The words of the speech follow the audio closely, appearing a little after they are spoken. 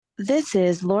This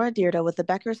is Laura Dyrda with the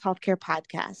Becker's Healthcare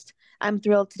Podcast. I'm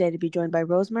thrilled today to be joined by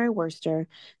Rosemary Wurster,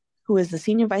 who is the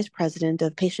Senior Vice President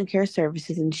of Patient Care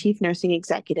Services and Chief Nursing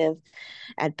Executive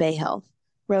at Bayhealth.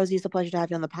 Rosie, it's a pleasure to have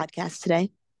you on the podcast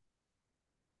today.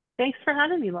 Thanks for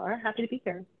having me, Laura. Happy to be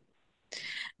here.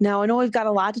 Now, I know we've got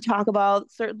a lot to talk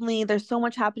about. Certainly, there's so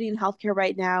much happening in healthcare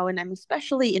right now, and I'm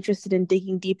especially interested in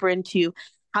digging deeper into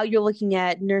how you're looking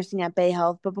at nursing at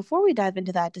Bayhealth. But before we dive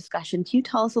into that discussion, can you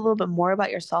tell us a little bit more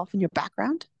about yourself and your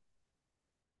background?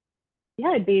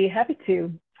 Yeah, I'd be happy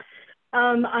to.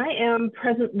 I am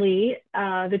presently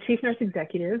the Chief Nurse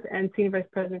Executive and Senior Vice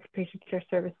President for Patient Care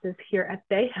Services here at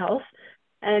Bayhealth.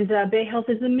 And Bayhealth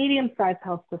is a medium-sized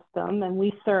health system, and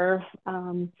we serve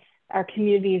our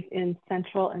communities in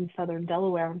central and southern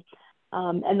Delaware.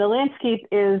 And the landscape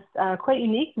is quite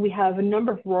unique. We have a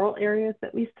number of rural areas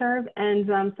that we serve and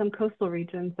some coastal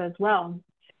regions as well.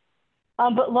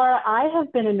 But Laura, I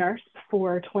have been a nurse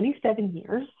for 27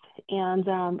 years, and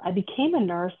I became a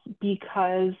nurse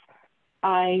because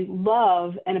I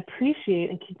love and appreciate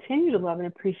and continue to love and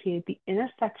appreciate the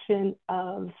intersection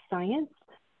of science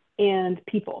and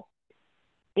people.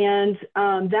 And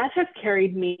that has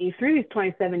carried me through these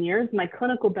 27 years. My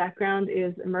clinical background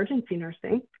is emergency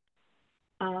nursing.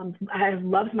 I have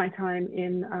loved my time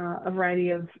in a variety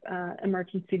of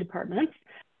emergency departments.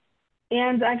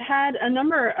 And I've had a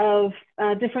number of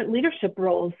different leadership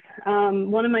roles.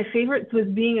 One of my favorites was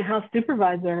being a house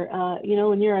supervisor.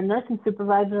 When you're a nursing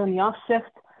supervisor on the off shift,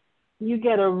 you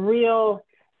get a real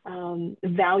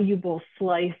valuable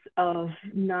slice of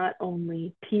not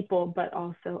only people, but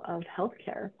also of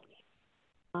healthcare.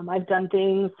 I've done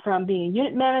things from being a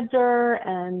unit manager,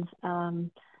 and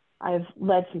I've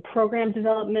led some program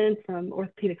development from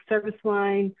orthopedic service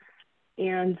line.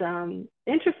 And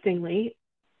interestingly,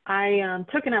 I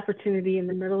took an opportunity in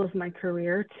the middle of my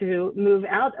career to move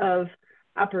out of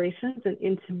operations and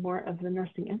into more of the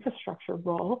nursing infrastructure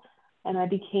role. And I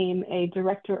became a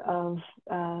director of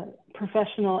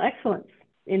professional excellence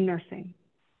in nursing.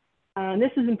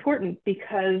 This is important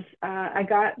because I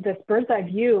got this bird's eye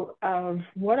view of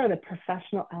what are the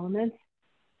professional elements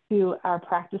to our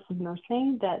practice of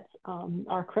nursing that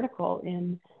are critical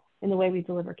in the way we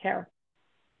deliver care.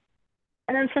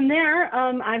 And then from there,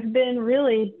 I've been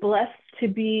really blessed to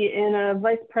be in a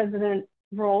vice president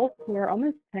role for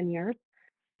almost 10 years.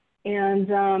 And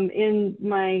in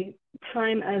my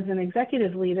time as an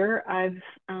executive leader, I've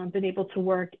been able to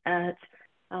work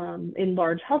in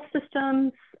large health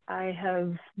systems. I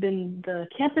have been the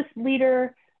campus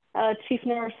leader, chief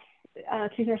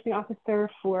nursing officer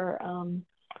for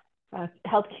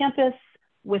health campus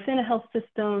within a health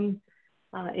system,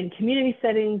 in community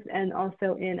settings, and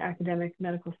also in academic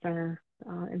medical center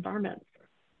environments.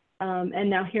 And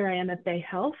now here I am at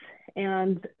Bayhealth,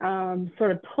 and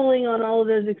sort of pulling on all of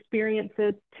those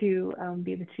experiences to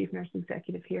be the chief nurse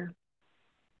executive here.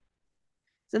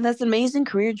 So that's an amazing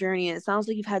career journey. It sounds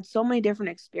like you've had so many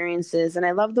different experiences, and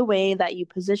I love the way that you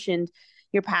positioned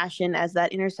your passion as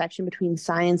that intersection between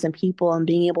science and people, and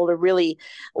being able to really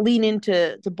lean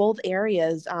into both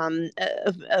areas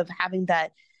of having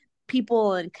that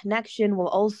people and connection, while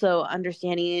also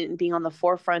understanding and being on the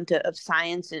forefront of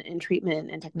science and treatment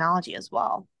and technology as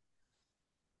well.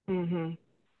 Mm-hmm.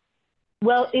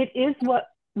 Well, it is what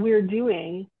we're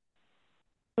doing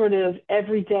sort of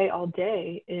every day, all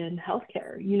day in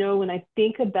healthcare. When I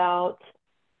think about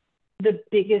the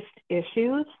biggest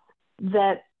issues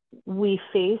that we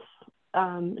face,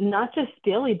 not just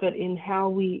daily, but in how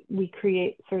we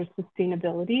create sort of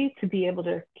sustainability to be able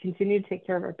to continue to take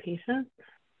care of our patients,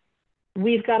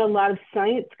 we've got a lot of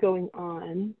science going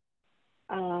on,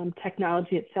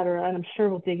 technology, et cetera, and I'm sure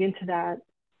we'll dig into that.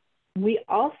 We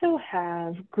also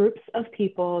have groups of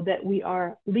people that we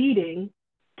are leading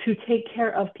to take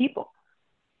care of people.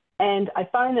 And I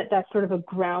find that that's sort of a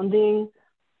grounding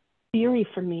theory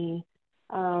for me,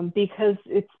 because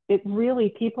it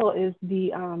really, people is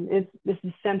the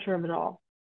center of it all.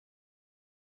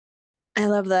 I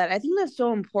love that. I think that's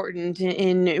so important,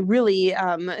 and really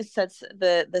sets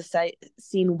the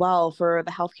scene well for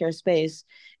the healthcare space.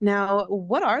 Now,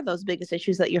 what are those biggest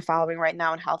issues that you're following right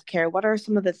now in healthcare? What are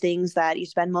some of the things that you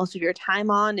spend most of your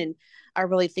time on and are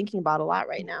really thinking about a lot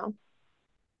right now?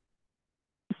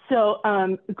 So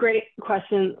great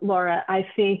question, Laura. I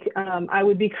think I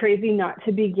would be crazy not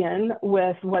to begin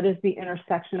with what is the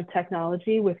intersection of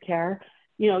technology with care.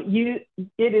 It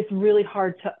is really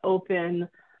hard to open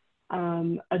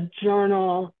a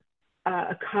journal,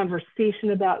 a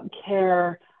conversation about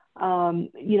care,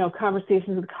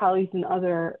 conversations with colleagues in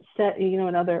other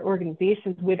in other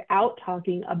organizations without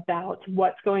talking about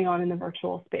what's going on in the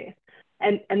virtual space.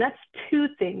 And that's two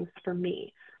things for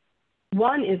me.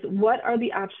 One is, what are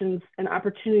the options and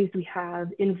opportunities we have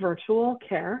in virtual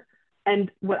care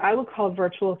and what I would call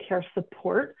virtual care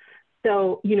support?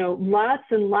 So, lots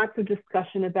and lots of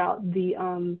discussion about the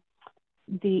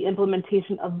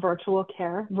implementation of virtual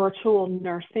care, virtual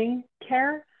nursing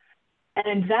care,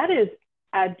 and that is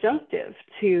adjunctive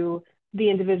to the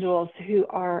individuals who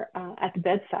are at the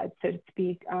bedside, so to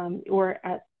speak, or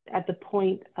at the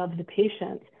point of the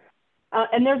patient.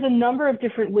 And there's a number of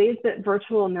different ways that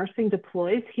virtual nursing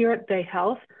deploys. Here at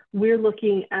Bayhealth, we're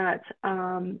looking at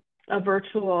a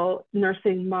virtual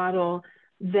nursing model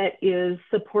that is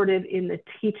supported in the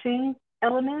teaching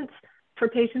elements for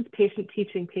patients, patient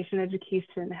teaching, patient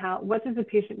education. What does the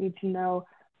patient need to know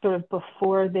sort of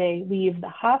before they leave the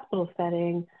hospital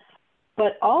setting,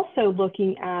 but also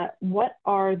looking at what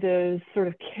are those sort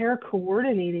of care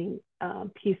coordinating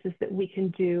pieces that we can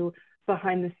do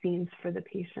behind the scenes for the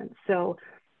patient. So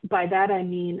by that, I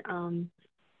mean,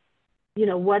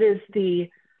 what is the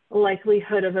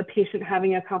likelihood of a patient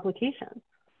having a complication?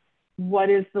 What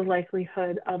is the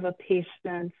likelihood of a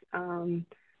patient,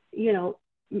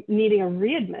 needing a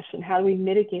readmission? How do we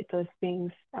mitigate those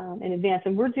things in advance?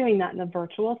 And we're doing that in the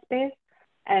virtual space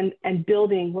and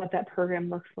building what that program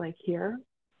looks like here.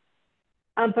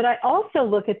 But I also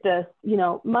look at this,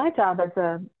 my job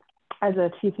as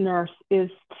a chief nurse is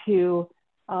to,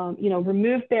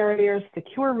 remove barriers,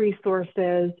 secure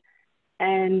resources,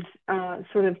 and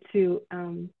sort of to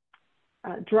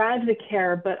drive the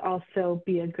care, but also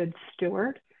be a good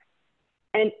steward.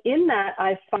 And in that,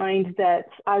 I find that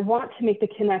I want to make the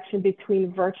connection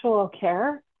between virtual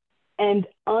care and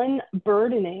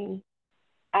unburdening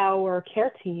our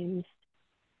care teams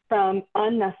from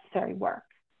unnecessary work,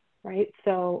 right?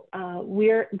 So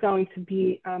we're going to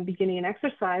be beginning an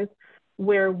exercise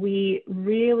where we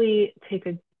really take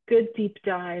a good deep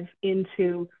dive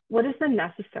into what is the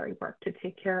necessary work to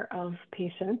take care of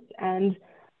patients, and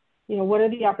what are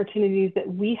the opportunities that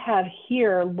we have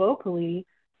here locally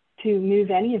to move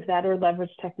any of that or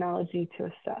leverage technology to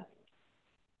assess.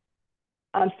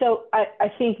 So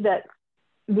I think that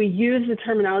we use the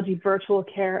terminology virtual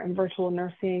care and virtual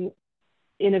nursing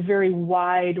in a very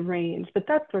wide range, but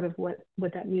that's sort of what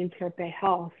that means here at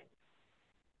Bayhealth.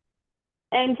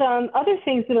 And other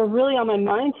things that are really on my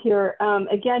mind here,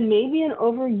 again, maybe an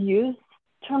overused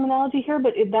terminology here,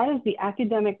 but that is the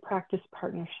academic practice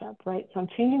partnership, right? So I'm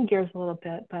changing gears a little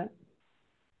bit, but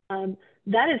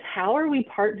that is, how are we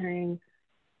partnering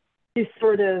to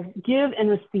sort of give and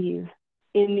receive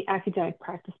in the academic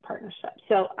practice partnership?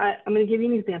 So I'm going to give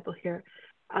you an example here.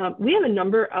 We have a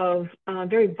number of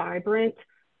very vibrant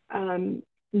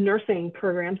nursing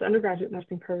programs, undergraduate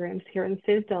nursing programs here in the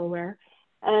state of Delaware.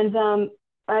 And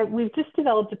we've just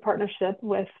developed a partnership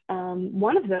with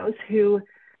one of those who,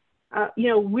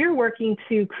 we're working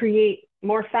to create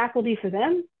more faculty for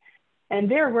them,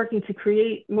 and they're working to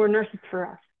create more nurses for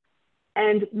us.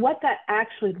 And what that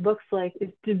actually looks like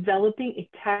is developing a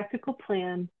tactical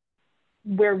plan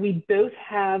where we both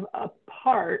have a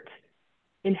part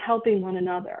in helping one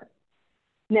another.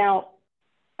 Now,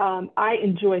 I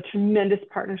enjoy tremendous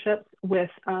partnerships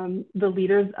with the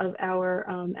leaders of our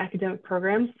academic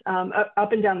programs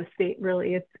up and down the state.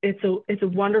 Really, it's a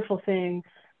wonderful thing,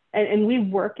 and we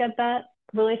work at that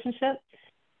relationship.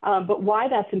 But why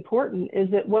that's important is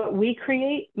that what we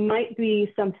create might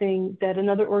be something that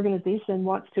another organization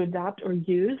wants to adopt or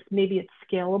use. Maybe it's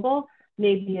scalable,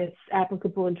 maybe it's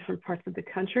applicable in different parts of the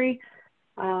country.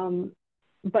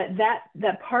 But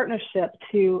that partnership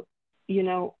to,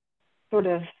 sort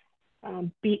of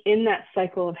be in that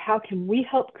cycle of how can we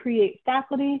help create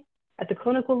faculty at the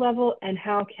clinical level, and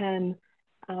how can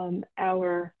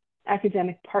our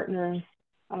academic partners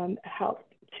help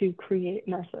to create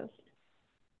nurses.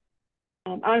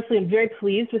 Honestly, I'm very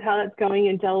pleased with how that's going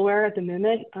in Delaware at the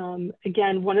moment.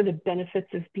 Again, one of the benefits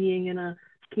of being in a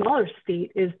smaller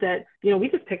state is that, we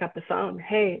just pick up the phone.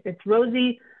 Hey, it's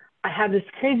Rosie. I have this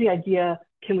crazy idea.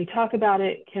 Can we talk about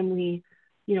it? Can we,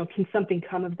 can something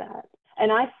come of that?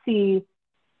 And I see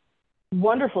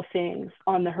wonderful things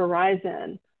on the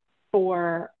horizon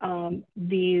for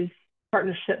these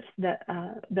partnerships that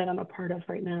I'm a part of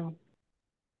right now.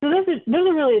 So those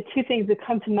are really the two things that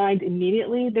come to mind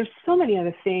immediately. There's so many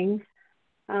other things,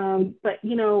 but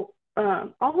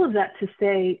all of that to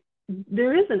say,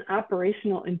 there is an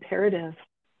operational imperative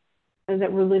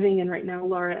that we're living in right now,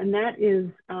 Laura, and that is,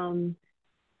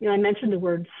 I mentioned the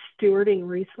word stewarding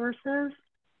resources.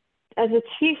 As a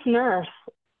chief nurse,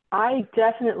 I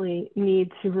definitely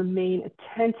need to remain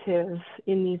attentive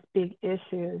in these big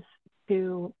issues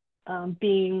to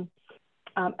being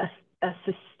a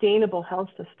sustainable health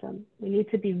system. We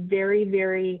need to be very,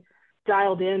 very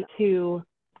dialed in to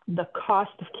the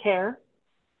cost of care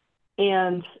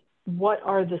and what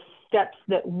are the steps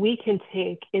that we can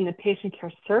take in the patient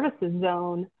care services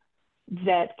zone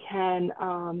that can,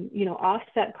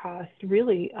 offset costs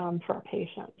really for our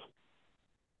patients.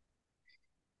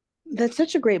 That's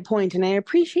such a great point, and I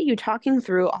appreciate you talking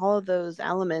through all of those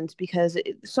elements because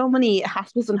so many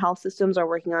hospitals and health systems are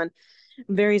working on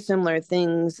very similar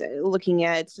things, looking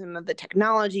at some of the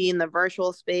technology in the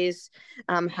virtual space,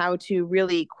 how to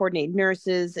really coordinate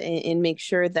nurses and make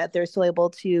sure that they're still able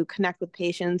to connect with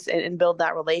patients and build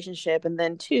that relationship. And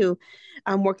then, two,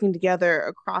 working together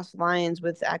across lines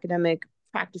with academic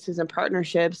practices and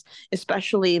partnerships,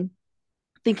 especially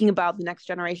thinking about the next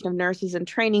generation of nurses and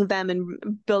training them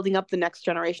and building up the next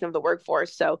generation of the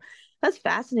workforce. So that's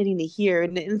fascinating to hear.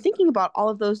 And thinking about all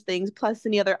of those things, plus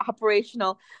any other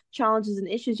operational challenges and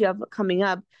issues you have coming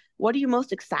up, what are you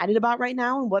most excited about right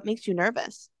now and what makes you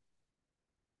nervous?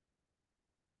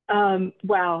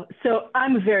 Wow. So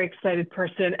I'm a very excited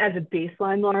person as a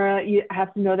baseline, Laura. You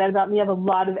have to know that about me. I have a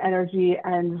lot of energy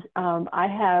and I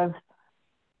have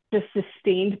just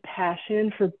sustained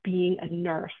passion for being a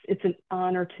nurse. It's an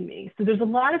honor to me. So there's a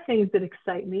lot of things that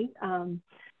excite me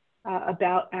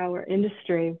about our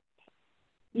industry.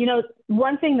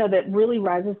 One thing though that really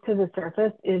rises to the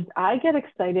surface is I get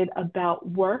excited about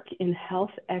work in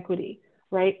health equity,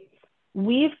 right?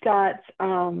 We've got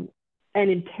an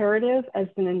imperative as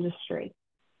an industry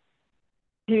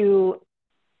to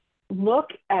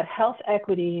look at health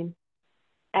equity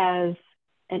as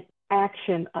an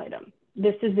action item.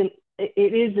 It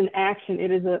is an action.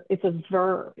 It's a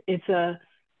verb. It's a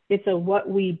what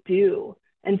we do.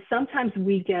 And sometimes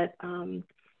we get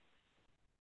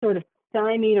sort of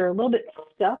stymied or a little bit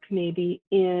stuck maybe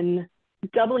in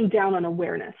doubling down on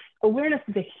awareness. Awareness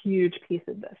is a huge piece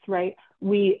of this, right?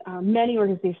 Many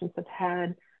organizations have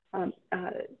had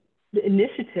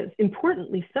initiatives,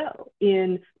 importantly so,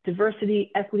 in diversity,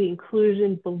 equity,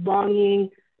 inclusion, belonging,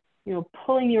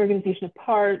 pulling the organization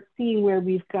apart, seeing where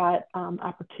we've got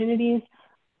opportunities.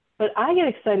 But I get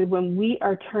excited when we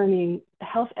are turning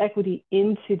health equity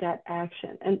into that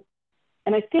action. And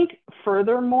I think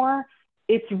furthermore,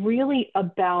 it's really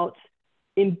about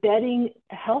embedding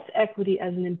health equity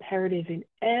as an imperative in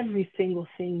every single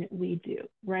thing that we do,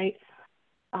 right?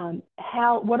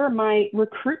 What are my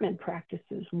recruitment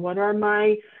practices? What are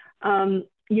my,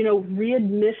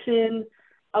 readmission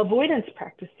avoidance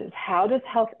practices? How does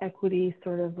health equity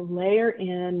sort of layer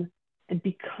in and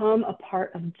become a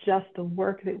part of just the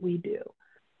work that we do?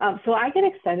 So I get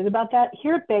excited about that.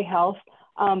 Here at Bayhealth,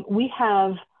 we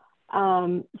have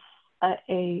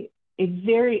a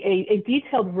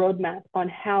detailed roadmap on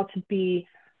how to be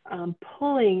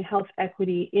pulling health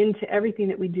equity into everything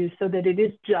that we do so that it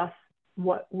is just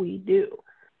what we do.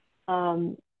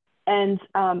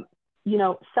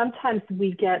 Sometimes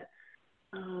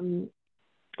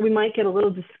we might get a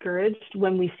little discouraged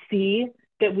when we see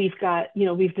that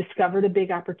we've discovered a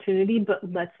big opportunity, but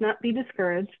let's not be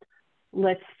discouraged.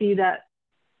 Let's see that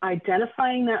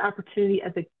identifying that opportunity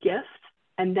as a gift,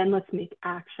 and then let's make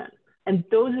action. And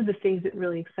those are the things that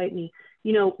really excite me.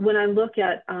 When I look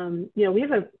at, we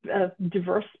have a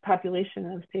diverse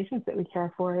population of patients that we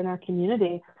care for in our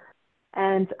community.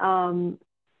 And,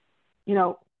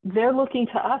 they're looking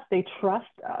to us, they trust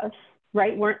us,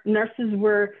 right? Nurses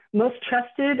were most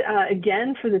trusted,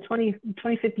 again, for the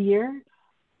 25th year.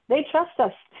 They trust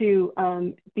us to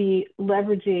be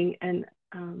leveraging and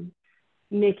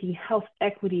making health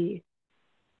equity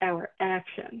our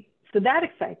action. So that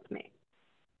excites me.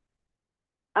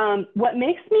 What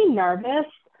makes me nervous,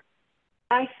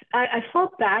 I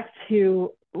fall back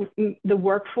to the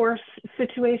workforce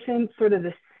situation, sort of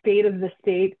the state of the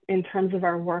state in terms of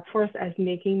our workforce as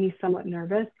making me somewhat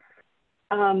nervous.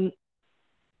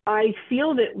 I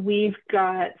feel that we've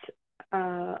got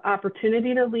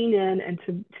opportunity to lean in and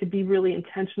to be really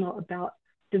intentional about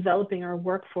developing our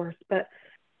workforce. But,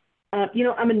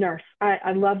 I'm a nurse.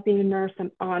 I love being a nurse.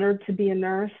 I'm honored to be a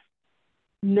nurse.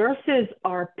 Nurses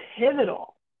are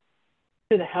pivotal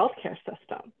to the healthcare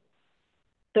system.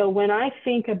 So when I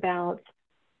think about,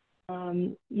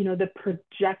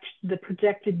 the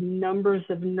projected numbers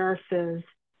of nurses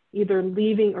either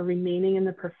leaving or remaining in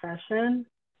the profession,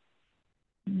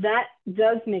 that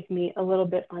does make me a little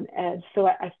bit on edge. So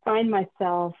I find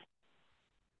myself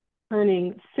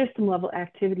turning system level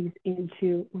activities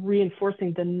into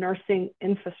reinforcing the nursing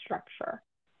infrastructure.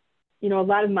 A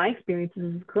lot of my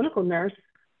experiences as a clinical nurse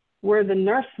where the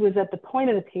nurse was at the point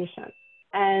of the patient.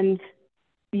 And,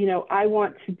 I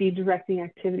want to be directing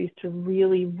activities to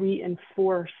really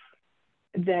reinforce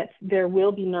that there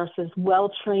will be nurses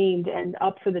well trained and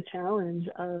up for the challenge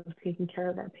of taking care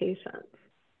of our patients.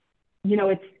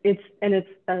 it's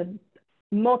a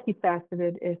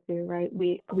multifaceted issue, right?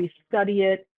 We study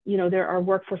it. There are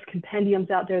workforce compendiums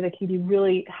out there that can be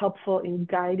really helpful in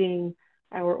guiding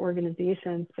our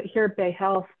organizations. But here at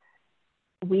Bayhealth,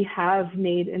 we have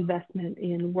made investment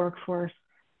in workforce,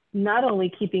 not only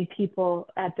keeping people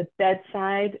at the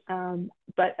bedside,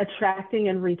 but attracting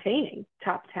and retaining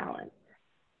top talent.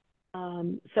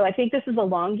 So I think this is a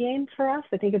long game for us.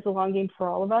 I think it's a long game for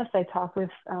all of us. I talk with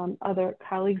other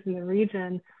colleagues in the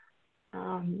region,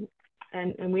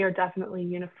 and we are definitely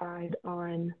unified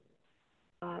on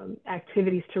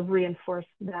activities to reinforce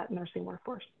that nursing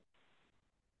workforce.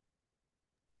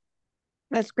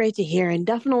 That's great to hear. And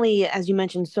definitely, as you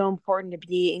mentioned, so important to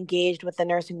be engaged with the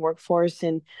nursing workforce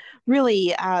and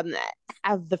really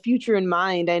have the future in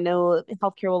mind. I know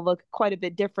healthcare will look quite a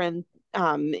bit different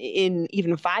in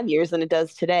even 5 years than it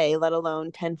does today, let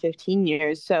alone 10, 15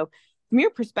 years. So, from your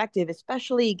perspective,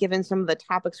 especially given some of the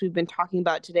topics we've been talking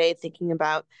about today, thinking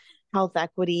about health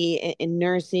equity in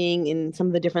nursing and some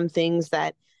of the different things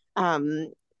that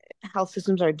um, health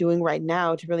systems are doing right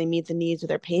now to really meet the needs of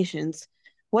their patients.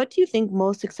 What do you think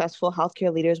most successful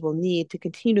healthcare leaders will need to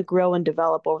continue to grow and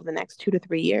develop over the next 2 to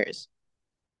 3 years?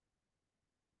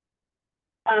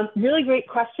 Really great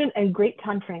question and great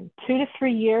time frame. 2 to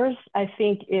 3 years, I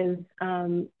think, is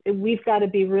we've got to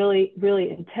be really, really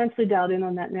intensely dialed in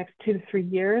on that next 2 to 3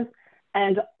 years,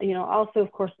 and also,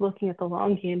 of course, looking at the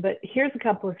long game. But here's a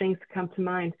couple of things to come to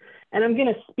mind, and I'm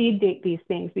going to speed date these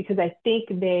things because I think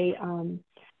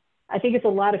I think it's a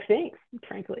lot of things,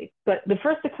 frankly. But the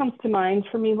first that comes to mind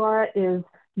for me, Laura, is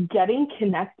getting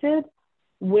connected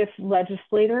with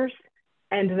legislators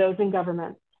and those in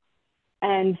government.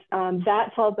 And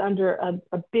that falls under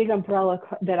a big umbrella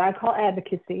that I call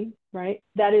advocacy, right?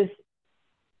 That is,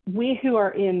 we who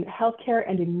are in healthcare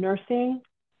and in nursing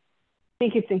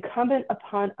think it's incumbent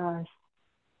upon us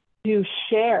to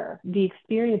share the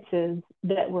experiences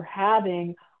that we're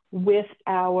having with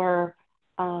our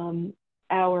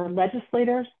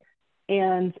legislators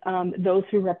and those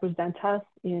who represent us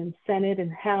in Senate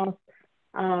and House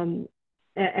and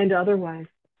otherwise,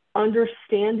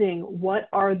 understanding what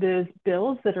are those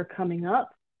bills that are coming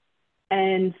up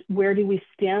and where do we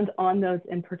stand on those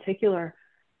in particular.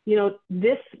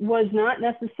 This was not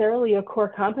necessarily a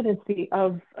core competency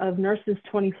of nurses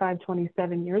 25,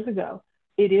 27 years ago.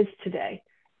 It is today.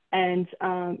 And,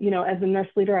 as a nurse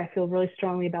leader, I feel really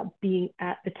strongly about being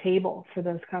at the table for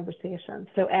those conversations.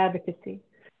 So advocacy.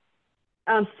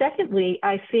 Secondly,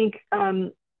 I think,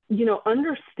 understanding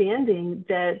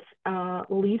that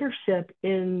leadership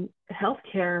in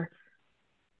healthcare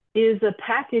is a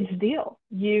package deal.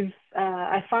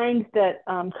 I find that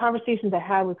conversations I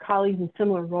have with colleagues in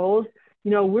similar roles,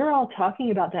 we're all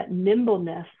talking about that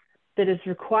nimbleness that is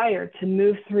required to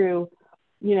move through,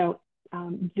 the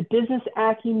business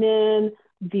acumen,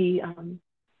 the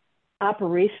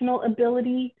operational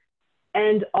ability,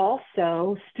 and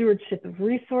also stewardship of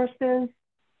resources,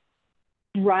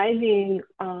 driving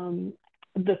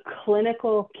the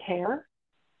clinical care,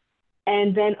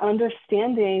 and then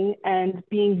understanding and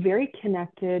being very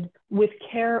connected with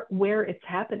care where it's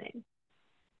happening.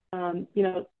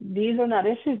 These are not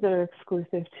issues that are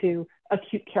exclusive to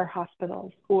acute care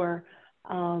hospitals or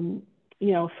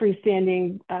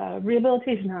freestanding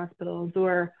rehabilitation hospitals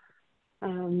or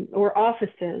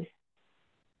offices.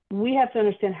 We have to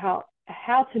understand how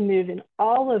to move in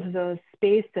all of those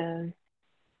spaces,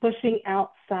 pushing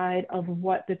outside of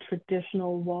what the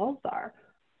traditional walls are.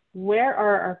 Where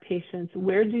are our patients?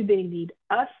 Where do they need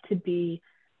us to be?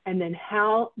 And then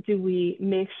how do we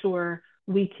make sure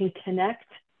we can connect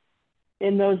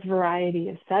in those variety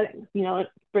of settings? It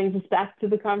brings us back to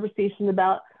the conversation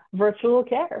about virtual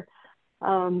care.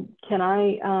 Can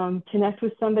I connect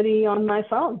with somebody on my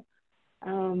phone,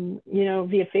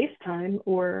 via FaceTime,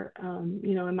 or,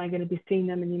 am I going to be seeing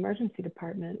them in the emergency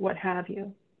department, what have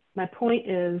you? My point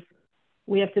is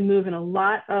we have to move in a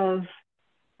lot of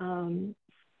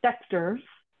sectors,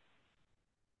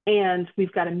 and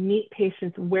we've got to meet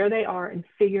patients where they are and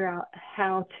figure out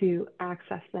how to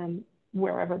access them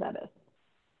wherever that is.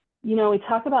 We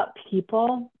talk about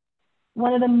people.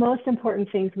 One of the most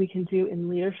important things we can do in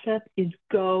leadership is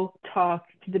go talk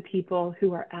to the people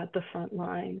who are at the front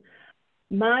line.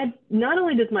 Not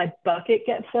only does my bucket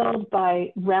get filled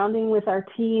by rounding with our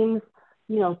teams,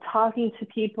 talking to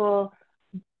people,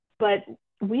 but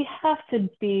we have to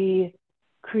be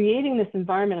creating this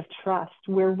environment of trust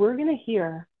where we're going to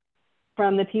hear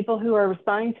from the people who are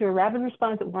responding to a rapid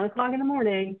response at 1 o'clock in the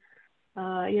morning,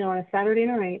 on a Saturday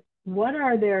night. What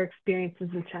are their experiences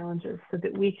and challenges so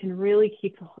that we can really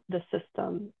keep the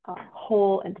system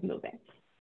whole and moving?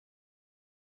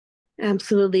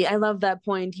 Absolutely. I love that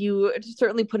point. You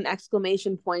certainly put an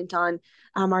exclamation point on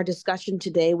our discussion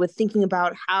today with thinking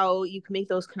about how you can make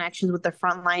those connections with the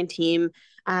frontline team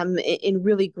and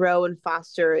really grow and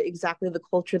foster exactly the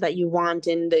culture that you want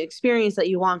and the experience that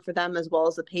you want for them as well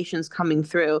as the patients coming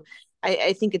through.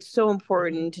 I think it's so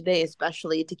important today,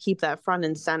 especially to keep that front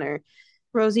and center.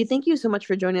 Rosie, thank you so much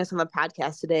for joining us on the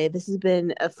podcast today. This has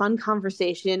been a fun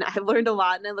conversation. I've learned a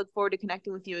lot and I look forward to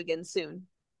connecting with you again soon.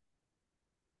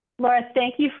 Laura,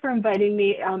 thank you for inviting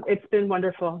me. It's been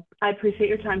wonderful. I appreciate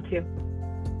your time too.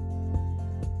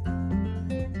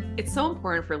 It's so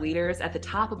important for leaders at the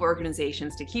top of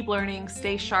organizations to keep learning,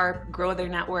 stay sharp, grow their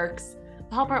networks.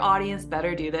 To help our audience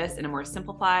better do this in a more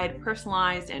simplified,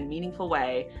 personalized, and meaningful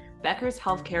way, Becker's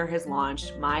Healthcare has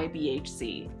launched My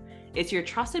BHC. It's your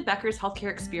trusted Becker's healthcare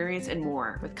experience and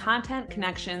more, with content,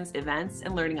 connections, events,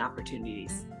 and learning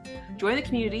opportunities. Join the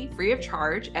community free of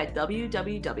charge at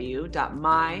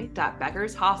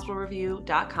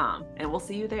www.my.beckershospitalreview.com, and we'll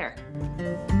see you there.